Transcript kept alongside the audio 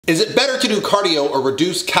Is it better to do cardio or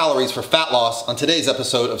reduce calories for fat loss on today's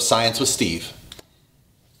episode of Science with Steve?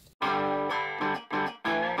 Hey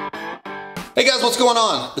guys, what's going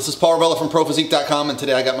on? This is Paul Ravella from ProPhysique.com, and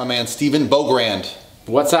today I got my man Steven Beaugrand.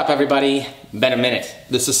 What's up, everybody? Been a minute.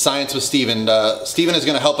 This is Science with Steven. Steven is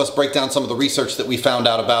going to help us break down some of the research that we found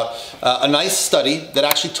out about a nice study that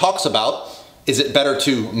actually talks about, is it better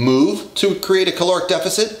to move to create a caloric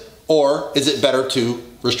deficit, or is it better to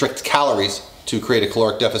restrict calories to create a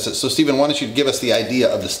caloric deficit? So Steven, why don't you give us the idea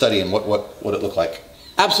of the study and what it looked like?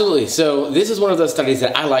 Absolutely. So this is one of those studies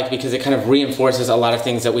that I like because it kind of reinforces a lot of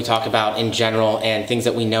things that we talk about in general and things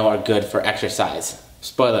that we know are good for exercise.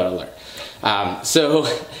 Spoiler alert. So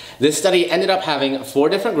this study ended up having 4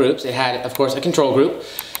 different groups. It had, of course, a control group.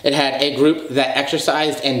 It had a group that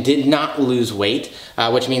exercised and did not lose weight,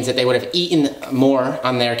 which means that they would have eaten more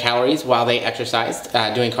on their calories while they exercised,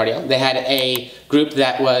 doing cardio. They had a group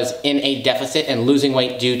that was in a deficit and losing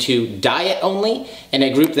weight due to diet only, and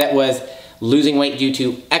a group that was losing weight due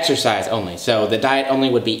to exercise only. So the diet only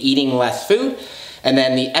would be eating less food, and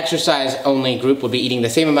then the exercise only group would be eating the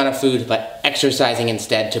same amount of food but exercising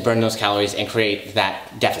instead to burn those calories and create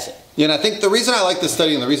that deficit. Yeah, and I think the reason I like this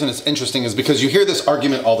study and the reason it's interesting is because you hear this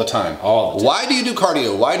argument all the time. All the time. Why do you do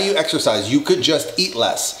cardio? Why do you exercise? You could just eat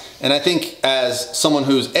less. And I think as someone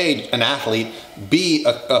who's A, an athlete, B,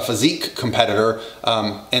 a physique competitor,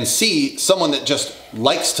 and C, someone that just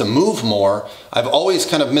likes to move more, I've always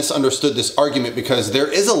kind of misunderstood this argument because there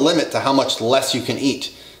is a limit to how much less you can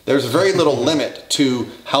eat. There's very little limit to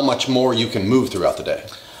how much more you can move throughout the day.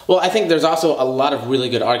 Well, I think there's also a lot of really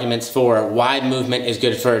good arguments for why movement is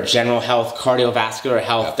good for general health, cardiovascular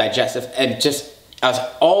health, digestive, and just as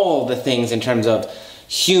all the things in terms of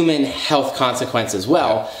human health consequence as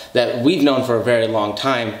well that we've known for a very long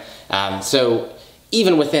time. So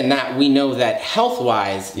even within that, we know that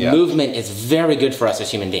health-wise, movement is very good for us as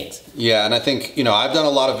human beings. Yeah, and I think, you know, I've done a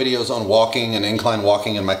lot of videos on walking and incline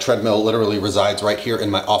walking, and my treadmill literally resides right here in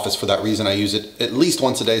my office for that reason. I use it at least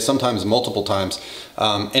once a day, sometimes multiple times.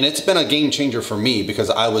 And it's been a game changer for me because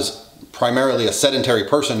I was primarily a sedentary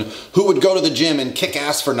person who would go to the gym and kick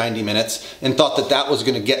ass for 90 minutes and thought that that was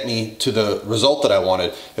going to get me to the result that I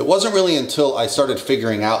wanted. It wasn't really until I started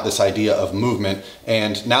figuring out this idea of movement,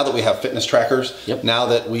 and now that we have fitness trackers, now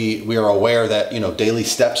that we are aware that, you know, daily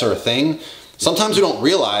steps are a thing, sometimes we don't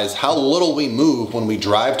realize how little we move when we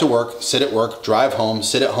drive to work, sit at work, drive home,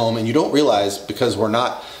 sit at home, and you don't realize because we're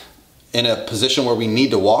not in a position where we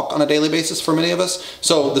need to walk on a daily basis for many of us.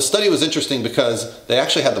 So the study was interesting because they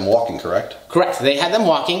actually had them walking, correct? Correct. They had them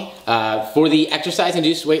walking. For the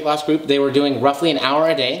exercise-induced weight loss group, they were doing roughly an hour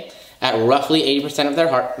a day at roughly 80% of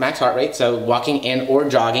their max heart rate, so walking and or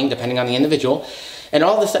jogging, depending on the individual. And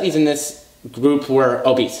all the studies in this group were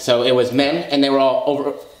obese. So it was men, and they were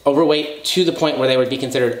all overweight to the point where they would be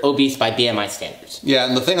considered obese by BMI standards. Yeah,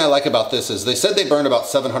 and the thing I like about this is they said they burned about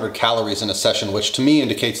 700 calories in a session, which to me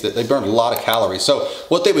indicates that they burned a lot of calories. So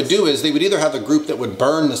what they would do is they would either have the group that would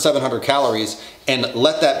burn the 700 calories and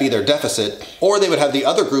let that be their deficit, or they would have the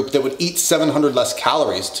other group that would eat 700 less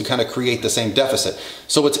calories to kind of create the same deficit.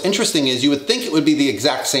 So what's interesting is you would think it would be the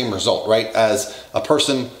exact same result, right? As a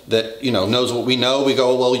person that, you know, knows what we know, we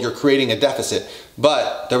go, well, you're creating a deficit.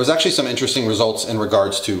 But there was actually some interesting results in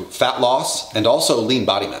regards to fat loss and also lean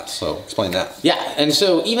body mass. So explain that. Yeah, and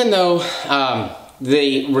so even though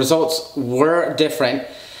the results were different,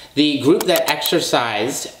 the group that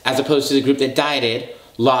exercised as opposed to the group that dieted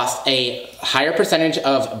lost a higher percentage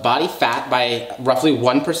of body fat by roughly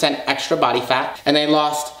 1% extra body fat, and they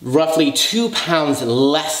lost roughly 2 pounds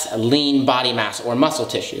less lean body mass or muscle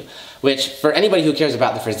tissue, which for anybody who cares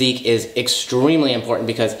about the physique is extremely important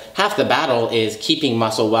because half the battle is keeping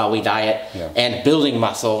muscle while we diet and building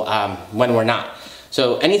muscle when we're not.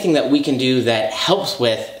 So anything that we can do that helps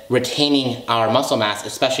with retaining our muscle mass,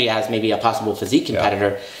 especially as maybe a possible physique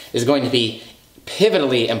competitor, is going to be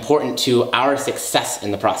pivotally important to our success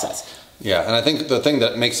in the process. Yeah, and I think the thing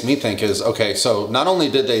that makes me think is, okay, so not only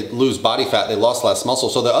did they lose body fat, they lost less muscle.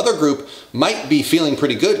 So the other group might be feeling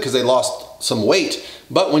pretty good because they lost some weight,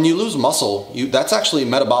 but when you lose muscle, that's actually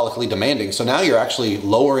metabolically demanding. So now you're actually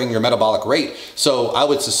lowering your metabolic rate. So I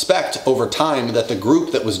would suspect over time that the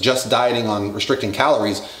group that was just dieting on restricting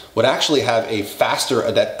calories would actually have a faster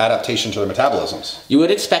adaptation to their metabolisms. You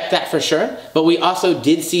would expect that for sure, but we also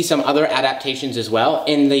did see some other adaptations as well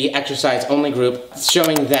in the exercise-only group,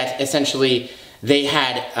 showing that essentially they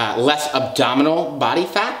had less abdominal body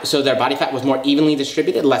fat, so their body fat was more evenly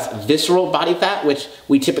distributed, less visceral body fat, which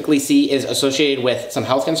we typically see is associated with some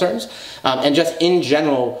health concerns. And just in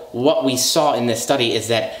general, what we saw in this study is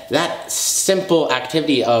that that simple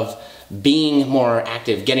activity of being more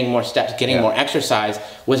active, getting more steps, getting more exercise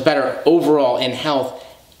was better overall in health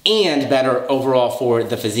and better overall for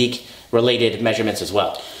the physique related measurements as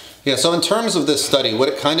well. Yeah, so in terms of this study, what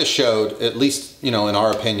it kind of showed, at least, in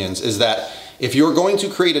our opinions, is that if you're going to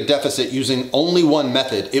create a deficit using only one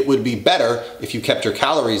method, it would be better if you kept your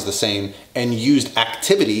calories the same and used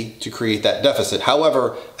activity to create that deficit.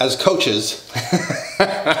 However, as coaches,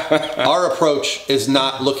 our approach is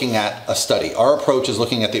not looking at a study. Our approach is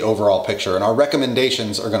looking at the overall picture, and our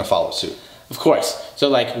recommendations are going to follow suit. Of course. So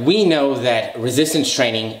like, we know that resistance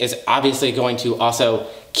training is obviously going to also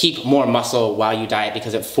keep more muscle while you diet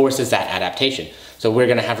because it forces that adaptation. So we're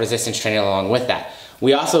going to have resistance training along with that.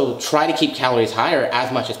 We also try to keep calories higher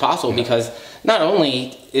as much as possible because not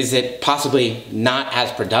only is it possibly not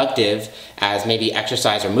as productive as maybe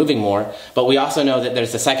exercise or moving more, but we also know that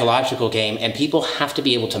there's the psychological game, and people have to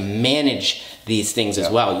be able to manage these things as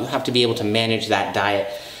well. You have to be able to manage that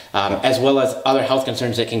diet, as well as other health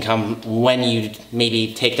concerns that can come when you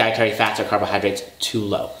maybe take dietary fats or carbohydrates too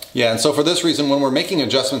low. Yeah, and so for this reason, when we're making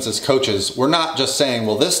adjustments as coaches, we're not just saying,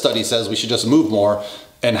 well, this study says we should just move more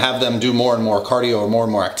and have them do more and more cardio or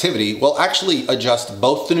more activity. We'll actually adjust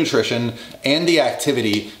both the nutrition and the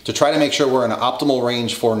activity to try to make sure we're in an optimal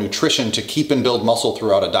range for nutrition to keep and build muscle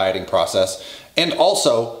throughout a dieting process, and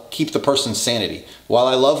also keep the person's sanity. While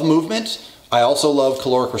I love movement, I also love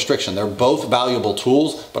caloric restriction. They're both valuable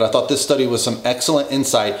tools, but I thought this study was some excellent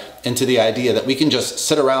insight into the idea that we can just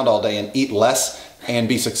sit around all day and eat less and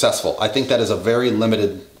be successful. I think that is a very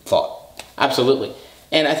limited thought. Absolutely.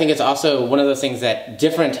 And I think it's also one of those things that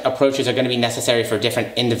different approaches are going to be necessary for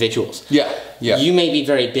different individuals. Yeah. You may be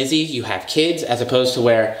very busy, you have kids, as opposed to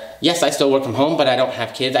where, yes, I still work from home, but I don't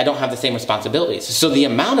have kids, I don't have the same responsibilities. So the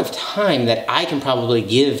amount of time that I can probably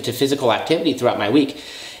give to physical activity throughout my week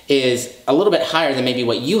is a little bit higher than maybe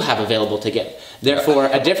what you have available to give. Therefore,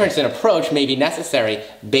 a difference in approach may be necessary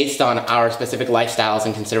based on our specific lifestyles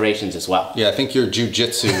and considerations as well. Yeah, I think your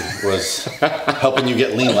jiu-jitsu was helping you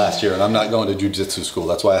get lean last year, and I'm not going to jiu-jitsu school.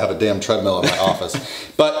 That's why I have a damn treadmill in my office.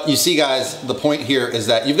 But you see, guys, the point here is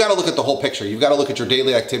that you've got to look at the whole picture. You've got to look at your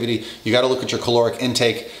daily activity. You got to look at your caloric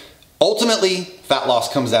intake. Ultimately, fat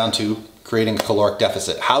loss comes down to creating a caloric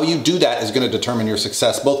deficit. How you do that is going to determine your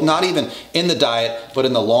success, both not even in the diet, but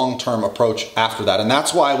in the long-term approach after that. And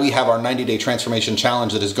that's why we have our 90-day transformation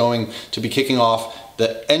challenge that is going to be kicking off.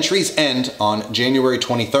 The entries end on January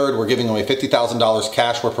 23rd. We're giving away $50,000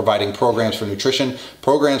 cash. We're providing programs for nutrition,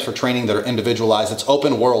 programs for training that are individualized. It's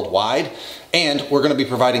open worldwide. And we're going to be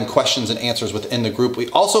providing questions and answers within the group. We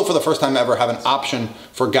also, for the first time ever, have an option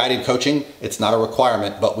for guided coaching. It's not a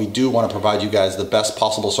requirement, but we do want to provide you guys the best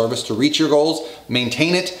possible service to reach your goals,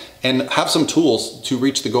 maintain it, and have some tools to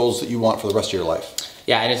reach the goals that you want for the rest of your life.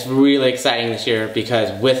 Yeah, and it's really exciting this year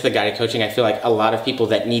because with the guided coaching, I feel like a lot of people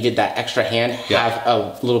that needed that extra hand have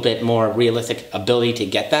a little bit more realistic ability to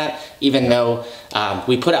get that. Even though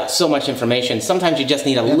we put out so much information, sometimes you just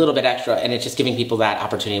need a little bit extra, and it's just giving people that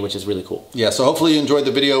opportunity, which is really cool. Yeah, so hopefully you enjoyed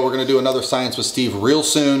the video. We're going to do another Science with Steve real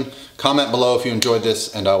soon. Comment below if you enjoyed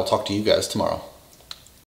this, and I will talk to you guys tomorrow.